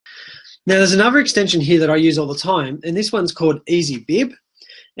Now, there's another extension here that I use all the time, and this one's called EasyBib.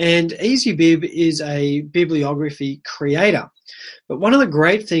 And EasyBib is a bibliography creator. But one of the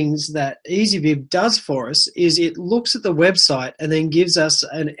great things that EasyBib does for us is it looks at the website and then gives us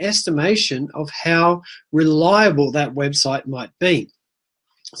an estimation of how reliable that website might be.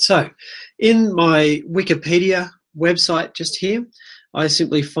 So in my Wikipedia website just here, I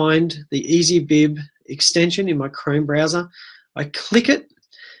simply find the EasyBib extension in my Chrome browser. I click it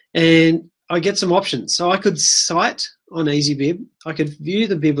and I get some options. So I could cite on EasyBib, I could view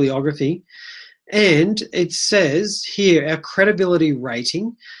the bibliography, and it says here our credibility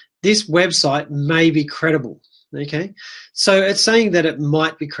rating. This website may be credible. Okay, so it's saying that it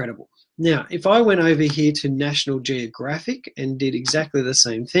might be credible. Now, if I went over here to National Geographic and did exactly the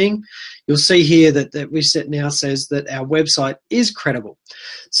same thing, you'll see here that WSET now says that our website is credible.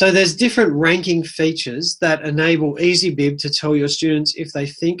 So there's different ranking features that enable EasyBib to tell your students if they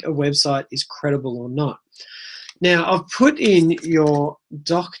think a website is credible or not. Now, I've put in your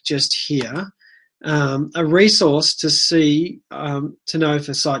doc just here a resource to see, to know if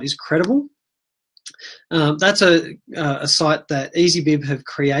a site is credible. That's a site that EasyBib have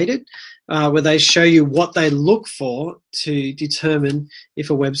created where they show you what they look for to determine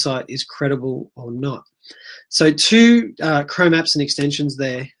if a website is credible or not. So two Chrome apps and extensions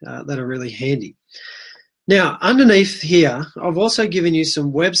there that are really handy. Now, underneath here, I've also given you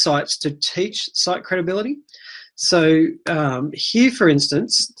some websites to teach site credibility. So here, for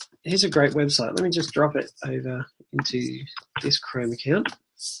instance, here's a great website. Let me just drop it over into this Chrome account.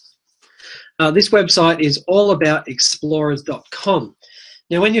 This website is allaboutexplorers.com.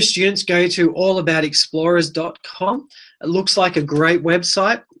 Now, when your students go to allaboutexplorers.com, it looks like a great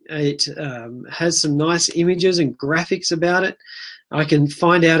website. It has some nice images and graphics about it. I can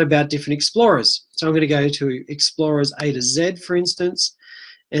find out about different explorers. So I'm going to go to Explorers A to Z, for instance.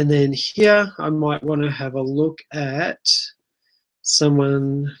 And then here, I might want to have a look at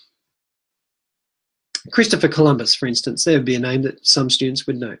someone, Christopher Columbus, for instance. There would be a name that some students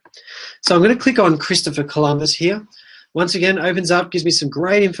would know. So I'm going to click on Christopher Columbus here. Once again, opens up, gives me some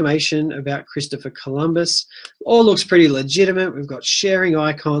great information about Christopher Columbus. All looks pretty legitimate. We've got sharing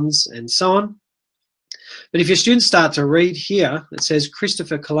icons and so on. But if your students start to read here, it says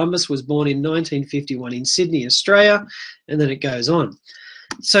Christopher Columbus was born in 1951 in Sydney, Australia, and then it goes on.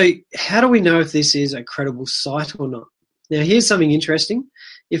 So how do we know if this is a credible site or not? Now, here's something interesting.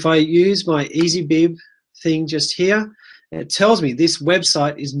 If I use my EasyBib thing just here, it tells me this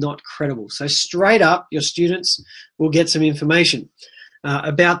website is not credible. So straight up, your students will get some information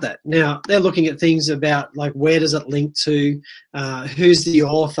about that. Now, they're looking at things about like where does it link to, who's the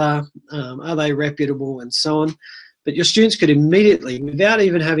author, are they reputable, and so on. But your students could immediately, without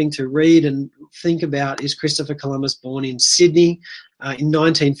even having to read and think about, is Christopher Columbus born in Sydney in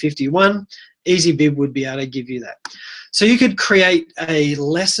 1951, EasyBib would be able to give you that. So you could create a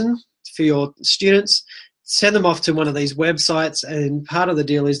lesson for your students, send them off to one of these websites, and part of the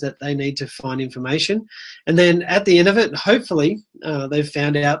deal is that they need to find information. And then at the end of it, hopefully they've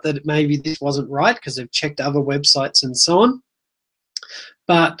found out that maybe this wasn't right because they've checked other websites and so on.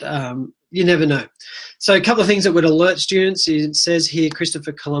 But you never know. So a couple of things that would alert students, it says here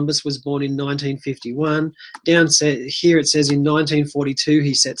Christopher Columbus was born in 1951. Down here it says in 1942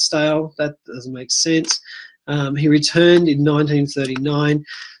 he set sail. That doesn't make sense. He returned in 1939.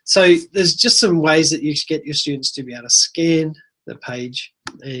 So there's just some ways that you get your students to be able to scan the page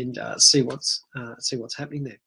and see what's happening there.